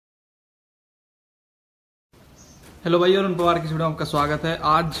Hello भाई, अरुण पवार की video में आपका स्वागत है।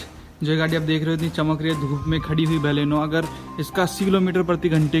 आज जो गाड़ी आप देख रहे हो इतनी चमक रही है धूप में खड़ी हुई बैलेनो, अगर इसका 80 किलोमीटर प्रति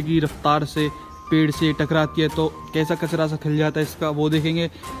घंटे की रफ्तार से पेड़ से टकराती है तो कैसा कचरा सा खिल जाता है इसका, वो देखेंगे।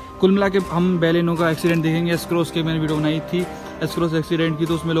 कुल मिला के हम बैलेनो का एक्सीडेंट देखेंगे। एसक्रॉस की मैंने वीडियो बनाई थी एसक्रॉस एक्सीडेंट की,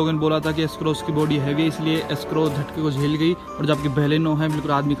 तो उसमें लोगों ने बोला था कि एसक्रॉस की बॉडी हैवी है इसलिए एसक्रॉस झटके को झेल गई, और जबकि बैलेनो है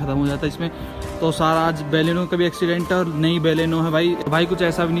बिल्कुल आदमी खत्म हो जाता है इसमें। तो सारा आज बैलेनो का भी एक्सीडेंट है और नई बैलेनो है भाई कुछ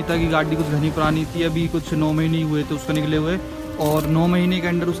ऐसा भी नहीं था कि गाड़ी कुछ घनी पुरानी थी, अभी कुछ 9 महीने हुए थे उसको निकले हुए, और 9 महीने के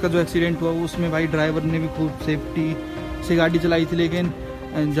अंदर उसका जो एक्सीडेंट हुआ वो उसमें भाई ड्राइवर ने भी खूब सेफ्टी से गाड़ी चलाई थी, लेकिन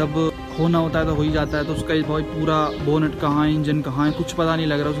जब होना होता है तो हो ही जाता है। तो उसका भाई पूरा बोनट कहाँ है, इंजन कहाँ है, कुछ पता नहीं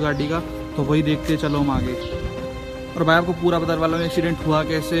लग रहा उस गाड़ी का। तो वही देखते चलो हम आगे। और भाई आपको पूरा पता वाला एक्सीडेंट हुआ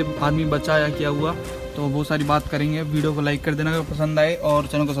कैसे, आदमी बचा या क्या हुआ, तो वो सारी बात करेंगे। वीडियो को लाइक कर देना अगर पसंद आए, और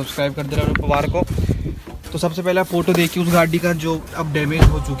चैनल को सब्सक्राइब कर देना पवार को। तो सबसे पहले फ़ोटो देखिए उस गाड़ी का जो अब डैमेज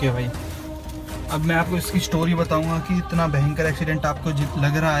हो चुकी है भाई। अब मैं आपको इसकी स्टोरी बताऊंगा कि इतना भयंकर एक्सीडेंट आपको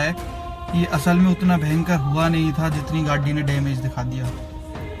लग रहा है, ये असल में उतना भयंकर हुआ नहीं था जितनी गाड़ी ने डैमेज दिखा दिया।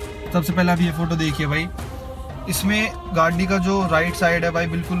 सबसे पहले आप ये फ़ोटो देखिए भाई, इसमें गाड़ी का जो राइट साइड है भाई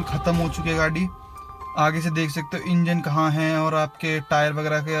बिल्कुल ख़त्म हो चुकी है गाड़ी। आगे से देख सकते हो इंजन कहाँ है, और आपके टायर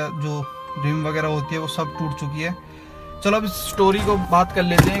वगैरह के जो रिम वगैरह होती है वो सब टूट चुकी है। चलो अब इस स्टोरी को बात कर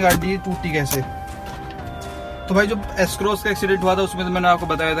लेते हैं, गाड़ी टूटी कैसे। तो भाई जब एसक्रॉस का एक्सीडेंट हुआ था उसमें तो मैंने आपको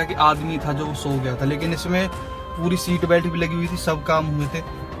बताया था कि आदमी था जो सो गया था, लेकिन इसमें पूरी सीट बेल्ट भी लगी हुई थी, सब काम हुए थे।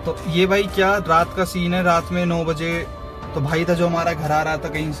 तो ये भाई क्या रात का सीन है, रात में 9 बजे तो भाई था जो हमारा घर आ रहा था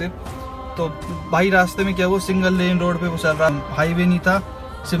कहीं से। तो भाई रास्ते में क्या वो सिंगल लेन रोड पे वो चल रहा, हाईवे नहीं था,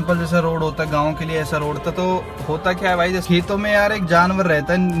 सिंपल जैसा रोड होता है गांव के लिए ऐसा रोड था। तो होता क्या है भाई, जैसे खेतों में यार एक जानवर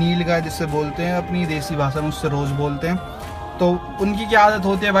रहता है नील गाय जिससे बोलते हैं अपनी देसी भाषा में, उससे रोज बोलते हैं। तो उनकी क्या आदत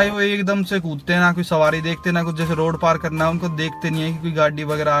होती है भाई, वो एकदम से कूदते हैं, ना कोई सवारी देखते ना कुछ, जैसे रोड पार करना है उनको देखते नहीं है कि कोई गाड़ी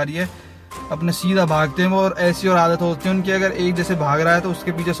वगैरह आ रही है, अपने सीधा भागते हैं वो। और ऐसी और आदत होती है उनकी, अगर एक जैसे भाग रहा है तो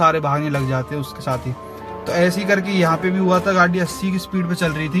उसके पीछे सारे भागने लग जाते हैं उसके साथ ही। तो ऐसे ही करके यहाँ पे भी हुआ था, गाड़ी 80 की स्पीड पे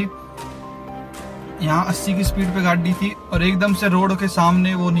चल रही थी, यहाँ 80 की स्पीड पे गाड़ी थी, और एकदम से रोड के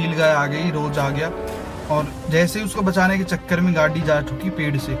सामने वो नील गाय आ गई, रोज आ गया, और जैसे ही उसको बचाने के चक्कर में गाड़ी जा ठुकी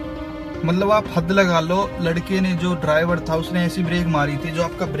पेड़ से। मतलब आप हद लगा लो, लड़के ने जो ड्राइवर था उसने ऐसी ब्रेक मारी थी, जो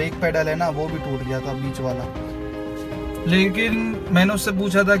आपका ब्रेक पेडल है ना वो भी टूट गया था बीच वाला। लेकिन मैंने उससे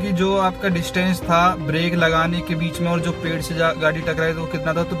पूछा था कि जो आपका डिस्टेंस था ब्रेक लगाने के बीच में और जो पेड़ से गाड़ी टकराई तो वो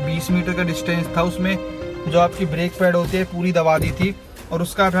कितना था, तो 20 मीटर का डिस्टेंस था। उसमें जो आपकी ब्रेक पैड होती है पूरी दबा दी थी, और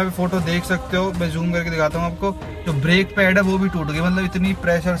उसका आप यहाँ पे फोटो देख सकते हो, मैं जूम करके दिखाता हूँ आपको। जो ब्रेक पैड है वो भी टूट गई, मतलब इतनी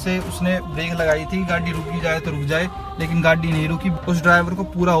प्रेशर से उसने ब्रेक लगाई थी गाड़ी रुकी जाए तो रुक जाए, लेकिन गाड़ी नहीं रुकी। उस ड्राइवर को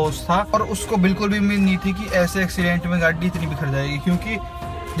पूरा होश था और उसको बिल्कुल भी उम्मीद नहीं थी कि ऐसे एक्सीडेंट में गाड़ी इतनी बिखर जाएगी, क्योंकि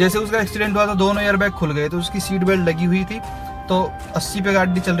जैसे उसका एक्सीडेंट हुआ तो दोनों एयरबैग खुल गए, तो उसकी सीट बेल्ट लगी हुई थी, तो 80 पे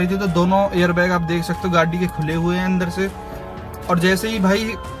गाड़ी चल रही थी, तो दोनों एयरबैग आप देख सकते हो गाड़ी के खुले हुए हैं अंदर से। और जैसे ही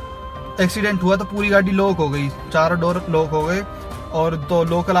भाई एक्सीडेंट हुआ तो पूरी गाड़ी लॉक हो गई, चारों डोर लॉक हो गए, और तो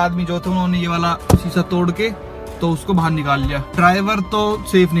लोकल आदमी जो थे उन्होंने ये वाला शीशा तोड़ के तो उसको बाहर निकाल लिया। ड्राइवर तो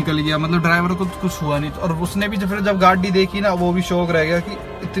सेफ निकल गया, मतलब ड्राइवर को कुछ हुआ नहीं, और उसने भी जब गाड़ी देखी ना वो भी शौक रह गया कि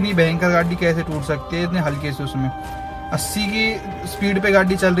इतनी भयंकर गाड़ी कैसे टूट सकती है इतने हल्के से। उसमें 80 की स्पीड पे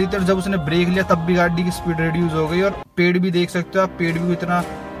गाड़ी चल रही थी, और जब उसने ब्रेक लिया तब भी गाड़ी की स्पीड रिड्यूस हो गई। और पेड़ भी देख सकते हो आप, पेड़ भी इतना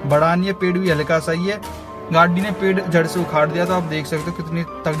बड़ा नहीं है, पेड़ भी हल्का सा ही है, गाड़ी ने पेड़ जड़ से उखाड़ दिया। तो आप देख सकते हो कितनी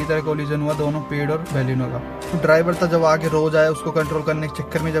तगड़ी तरह कोलिजन हुआ दोनों पेड़ और बैलेनो का। तो ड्राइवर था जब आगे रोज आया उसको कंट्रोल करने के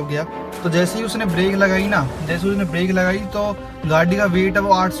चक्कर में जब गया, तो जैसे ही उसने ब्रेक लगाई ना, जैसे उसने ब्रेक लगाई तो गाड़ी का वेट है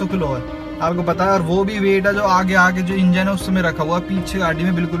वो 800 किलो है, आपको पता है। और वो भी वेट है जो आगे जो इंजन है उसमें रखा हुआ, पीछे गाड़ी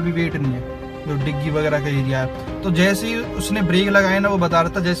में बिल्कुल भी वेट नहीं है, जो डिग्गी वगैरह का एरिया है। तो जैसे ही उसने ब्रेक लगाया ना, वो बता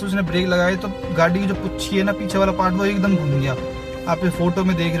रहा था जैसे उसने ब्रेक लगाई तो गाड़ी की जो पुच्छी है ना पीछे वाला पार्ट वो एकदम घूम गया। आप इस फोटो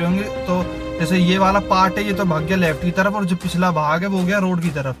में देख रहे होंगे, तो जैसे ये वाला पार्ट है ये तो भाग गया लेफ्ट की तरफ, और जो पिछला भाग है वो गया रोड की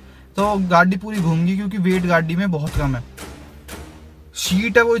तरफ। तो गाड़ी पूरी घूम गई क्योंकि वेट गाड़ी में बहुत कम है।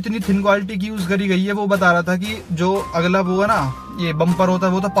 शीट है वो इतनी थिन क्वालिटी की यूज करी गई है। वो बता रहा था कि जो अगला वो है ना ये बम्पर होता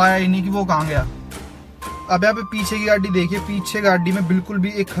है वो तो पाया ही नहीं कि वो कहाँ गया। अब यहाँ पे पीछे की गाड़ी देखिए, पीछे गाड़ी में बिल्कुल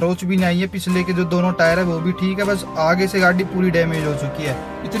भी एक खरोच भी नहीं आई है, पिछले के जो दोनों टायर है वो भी ठीक है, बस आगे से गाड़ी पूरी डैमेज हो चुकी है।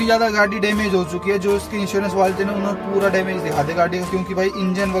 इतनी ज्यादा गाड़ी डैमेज हो चुकी है, जो इसके इंश्योरेंस वाले थे ना उन्होंने पूरा डैमेज दिखा दिया गाड़ी का, क्योंकि भाई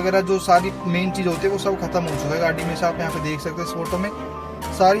इंजन वगैरह जो सारी मेन चीज होती है वो सब खत्म हो चुका है गाड़ी में से। आप यहाँ पे देख सकते हैं इस फोटो में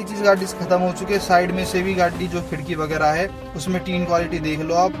सारी चीज गाड़ी से खत्म हो चुकी है। साइड में से भी गाड़ी जो खिड़की वगैरह है उसमें टीन क्वालिटी देख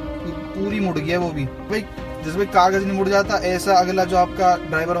लो आप, पूरी मुड़ गई है वो भी भाई, जिसमें कागज नहीं मुड़ जाता ऐसा अगला जो आपका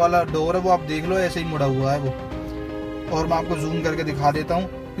ड्राइवर वाला डोर है वो आप देख लो ऐसे ही मुड़ा हुआ है वो। और मैं आपको जूम करके दिखा देता हूँ,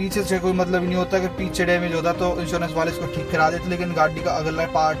 पीछे से कोई मतलब नहीं होता, अगर पीछे डैमेज होता तो इंश्योरेंस वाले इसको ठीक करा देते, लेकिन गाड़ी का अगला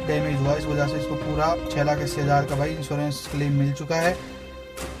पार्ट डैमेज हुआ, इस वजह से इसको पूरा 6,80,000 का भाई इंश्योरेंस क्लेम मिल चुका है।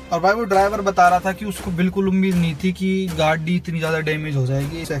 और भाई वो ड्राइवर बता रहा था कि उसको बिल्कुल उम्मीद नहीं थी कि गाड़ी इतनी ज़्यादा डैमेज हो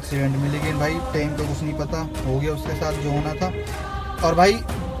जाएगी इस एक्सीडेंट में, लेकिन भाई टाइम पे कुछ नहीं पता, हो गया उसके साथ जो होना था। और भाई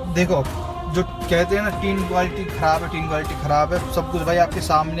देखो, जो कहते हैं ना टीन क्वालिटी ख़राब है, टीन क्वालिटी ख़राब है, सब कुछ भाई आपके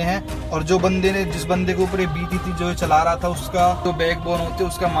सामने है। और जो बंदे ने, जिस बंदे के ऊपर ये बीती थी, जो चला रहा था, उसका जो बैक बोन होते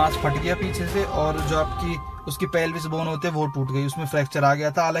उसका मांस फट गया पीछे से, और जो आपकी उसकी पेल्विस बोन होते वो टूट गई, उसमें फ्रैक्चर आ गया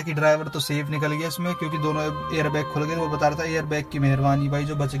था। हालांकि ड्राइवर तो सेफ निकल गया इसमें, क्योंकि दोनों एयर बैग खुल गए। वो बता रहा था एयर बैग की मेहरबानी भाई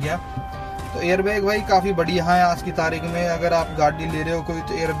जो बच गया। तो एयर बैग भाई काफ़ी बढ़िया है आज की तारीख में। अगर आप गाड़ी ले रहे हो कोई,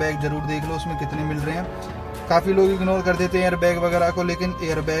 तो एयर बैग जरूर देख लो उसमें कितने मिल रहे हैं। काफ़ी लोग इग्नोर कर देते हैं एयर बैग वगैरह को, लेकिन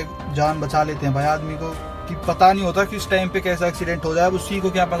एयर बैग जान बचा लेते हैं भाई आदमी को, कि पता नहीं होता किस टाइम पे कैसा एक्सीडेंट हो जाए। अब उसी को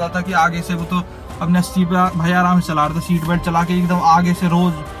क्या पता था कि आगे से वो तो अपने 80 पे भाई आराम से चला रहा था, सीट बेल्ट चला के एकदम आगे से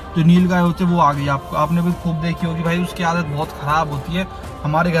रोज जो नील गाय होते वो आ गई। आपने भी खूब देखी होगी भाई, उसकी आदत बहुत खराब होती है।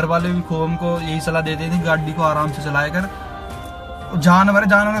 हमारे घर वाले भी खूब हमको यही सलाह देते थे, गाड़ी को आराम से चलाया कर। जानवर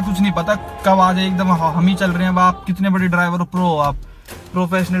का कुछ नहीं पता कब आ जाए, एकदम हम ही चल रहे हैं। आप कितने बड़े ड्राइवर हो, प्रो हो आप,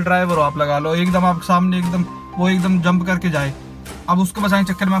 प्रोफेशनल ड्राइवर हो आप, लगा लो एकदम आप सामने एकदम वो एकदम जंप करके जाए। अब उसको बचाने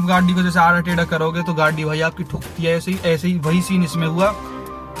चक्कर में आप गाड़ी को जैसे आड़ा टेढ़ा करोगे तो गाड़ी भाई आपकी ठुकती है। ऐसे ही वही सीन इसमें हुआ।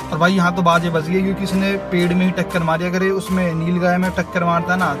 और भाई यहाँ तो बाजे बच गई, क्योंकि इसने पेड़ में ही टक्कर मारी। अगर उसमें नील गाय में टक्कर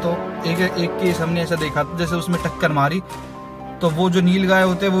मारता ना, तो एक केस हमने ऐसा देखा था, जैसे उसमें टक्कर मारी तो वो जो नील गाय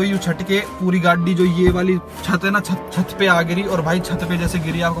होते हैं वही छट के पूरी गाड़ी, जो ये वाली छत है ना, छत पे आ गिरी। और भाई छत पे जैसे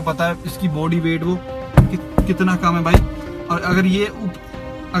गिरी, आपको पता है इसकी बॉडी वेट वो कितना कम है भाई। और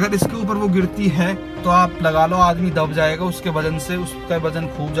अगर इसके ऊपर वो गिरती है तो आप लगा लो आदमी दब जाएगा उसके वजन से। उसका वजन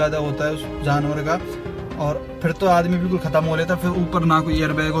खूब ज़्यादा होता है उस जानवर का, और फिर तो आदमी बिल्कुल ख़त्म हो लेता। फिर ऊपर ना कोई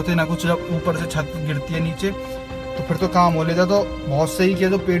एयर बैग होते ना कुछ, जब ऊपर से छत गिरती है नीचे तो फिर तो काम हो लेता। तो बहुत सही किया,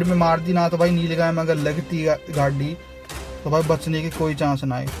 तो पेड़ में मार दी ना, तो भाई नील गाय में अगर लगती गाड़ी तो भाई बचने के कोई चांस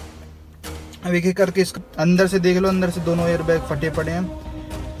ना आए। अब एक एक करके इसको अंदर से देख लो, अंदर से दोनों एयर बैग फटे पड़े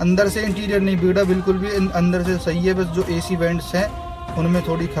हैं। अंदर से इंटीरियर नहीं बिगड़ा बिल्कुल भी, अंदर से सही है। बस जो AC वेंट्स हैं उनमें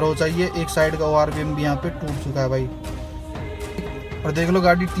थोड़ी खरोच आई है, एक साइड का ORVM भी यहाँ पे टूट चुका है भाई। और देख लो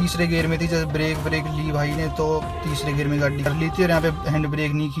गाड़ी तीसरे गियर में थी, जैसे ब्रेक ली भाई ने तो तीसरे गियर में गाड़ी कर ली थी, और यहाँ पे हैंड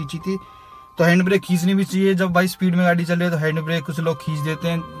ब्रेक नहीं खींची थी। तो हैंड ब्रेक खींचनी भी चाहिए, जब भाई स्पीड में गाड़ी चल रही है तो हैंड ब्रेक कुछ लोग खींच देते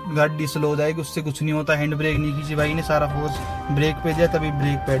हैं, गाड़ी स्लो हो जाएगी, उससे कुछ नहीं होता। हैंड ब्रेक नहीं खींची भाई ने, सारा फोर्स ब्रेक पे दिया, तभी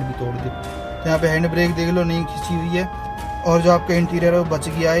ब्रेक पैड भी तोड़ दी। तो यहाँ पे हैंड ब्रेक देख लो नहीं खींची हुई है। और जो आपका इंटीरियर है वो बच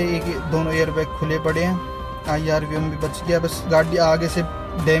गया है, दोनों एयर बैग खुले पड़े हैं, IRVM भी बच गया। बस गाड़ी आगे से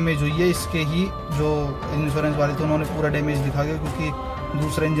डैमेज हुई है, इसके ही जो इंश्योरेंस वाले थे उन्होंने पूरा डैमेज दिखा दिया, क्योंकि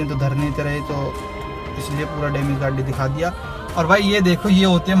दूसरा इंजन तो धर नहीं रहे, तो इसलिए पूरा डैमेज गाड़ी दिखा दिया। और भाई ये देखो, ये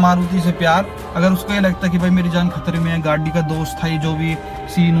होते हैं मारुति से प्यार। अगर उसको ये लगता है कि भाई मेरी जान खतरे में है, गाड़ी का दोस्त था, ये जो भी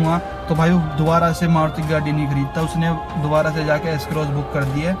सीन हुआ, तो भाई वो दोबारा से मारुति की गाड़ी नहीं खरीदता, उसने दोबारा से जाके S-Cross बुक कर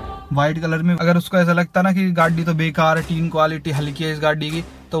दी है व्हाइट कलर में। अगर उसको ऐसा लगता ना कि गाड़ी तो बेकार है, टीन क्वालिटी हल्की है इस गाड़ी की,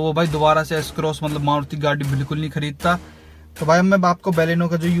 तो वो भाई दोबारा से S-Cross मतलब मारुति गाड़ी बिल्कुल नहीं खरीदता। तो भाई मैं आपको बैलेनो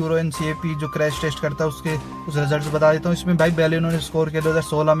का जो यूरो NCAP जो क्रैश टेस्ट करता है उसके कुछ रिजल्ट्स बता देता हूँ। इसमें भाई बैलेनो ने स्कोर किया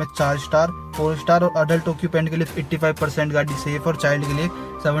 2016 में 4 स्टार, 4 स्टार, और अडल्ट ऑक्यूपेंट के लिए 85% गाड़ी सेफ, और चाइल्ड के लिए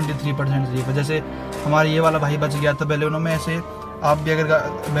 73% सेफ है। जैसे हमारा ये वाला भाई बच गया था बैलेनो में। ऐसे आप भी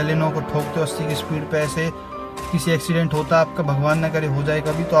अगर बैलेनो को ठोकते हो 80 की स्पीड पे, ऐसे किसी एक्सीडेंट होता है आपका, भगवान न करे हो जाए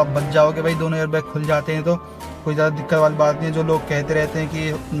कभी, तो आप बच जाओगे भाई। दोनों एयरबैग खुल जाते हैं तो कोई ज़्यादा दिक्कत वाली बात नहीं है। जो लोग कहते रहते हैं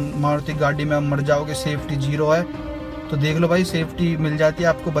कि मारुति गाड़ी में आप मर जाओगे, सेफ्टी 0 है, तो देख लो भाई सेफ्टी मिल जाती है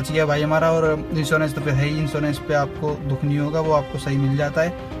आपको, बच गया भाई हमारा। और इंश्योरेंस तो फिर है ही, इंश्योरेंस पे आपको दुख नहीं होगा, वो आपको सही मिल जाता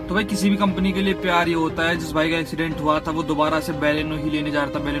है। तो भाई किसी भी कंपनी के लिए प्यार ये होता है, जिस भाई का एक्सीडेंट हुआ था वो दोबारा से बैलेनो ही लेने जा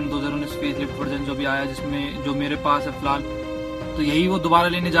रहा था। बैलेनो 2019 फेसलिफ्ट वर्जन जो भी आया, जिसमें जो मेरे पास है फिलहाल, तो यही वो दोबारा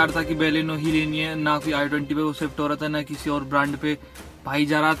लेने जा रहा था कि बैलेनो ही लेनी है, ना कोई i20 पे वो शिफ्ट हो रहा था, ना किसी और ब्रांड पे भाई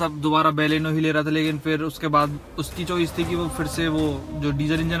जा रहा था, दोबारा बैलेनो ही ले रहा था। लेकिन फिर उसके बाद उसकी चॉइस थी कि वो फिर से वो जो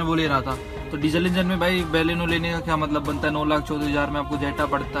डीजल इंजन है वो ले रहा था। तो डीजल इंजन में भाई बैलेनो लेने का क्या मतलब बनता है, 9,14,000 में आपको जेटा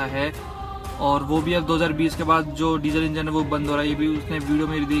पड़ता है, और वो भी अब 2020 के बाद जो डीजल इंजन है वो बंद हो रहा है। ये भी उसने वीडियो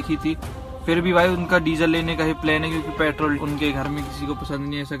मेरी देखी थी। फिर भी भाई उनका डीजल लेने का ही प्लान है, क्योंकि पेट्रोल उनके घर में किसी को पसंद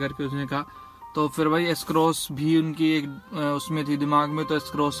नहीं है, ऐसा करके उसने कहा। तो फिर भाई S-Cross भी उनकी एक उसमें थी दिमाग में, तो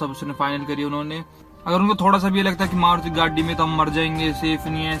S-Cross सब उसने फाइनल करी उन्होंने। अगर उनको थोड़ा सा भी ये लगता है कि मारुति गाड़ी में तो हम मर जाएंगे, सेफ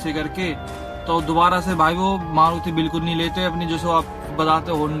नहीं है ऐसे करके, तो दोबारा से भाई वो मारुति बिल्कुल नहीं लेते अपनी। जैसे आप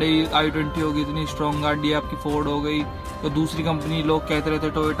बताते हो होंडई i20 होगी, इतनी स्ट्रॉन्ग गाड़ी है आपकी, फोर्ड हो गई, तो दूसरी कंपनी लोग कहते रहते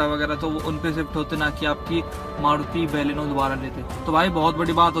टोयोटा वगैरह, तो वो उन पे शिफ्ट होते, ना कि आपकी मारुति बैलेनो दोबारा लेते। तो भाई बहुत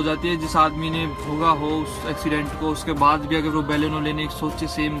बड़ी बात हो जाती है, जिस आदमी ने भोगा हो उस एक्सीडेंट को, उसके बाद भी अगर वो बैलेनो लेने की सोचे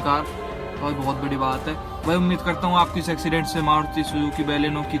सेम कार, भाई बहुत बड़ी बात है। भाई उम्मीद करता हूँ आपकी इस एक्सीडेंट से मारुति सुजुकी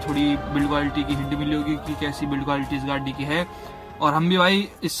बैलेनो की थोड़ी बिल्ड क्वालिटी की हिंट मिली होगी कि कैसी बिल्ड क्वालिटी इस गाड़ी की है। और हम भी भाई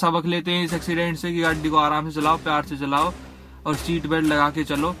इस सबक लेते हैं इस एक्सीडेंट से कि गाड़ी को आराम से चलाओ, प्यार से चलाओ। और सीट बेल्ट लगा के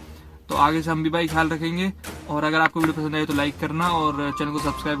चलो। तो आगे से हम भी भाई ख्याल रखेंगे। और अगर आपको वीडियो पसंद आए तो लाइक करना और चैनल को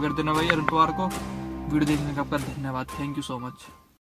सब्सक्राइब कर देना भाई। अरुण पवार को वीडियो देखने का आपका धन्यवाद। Thank you so much.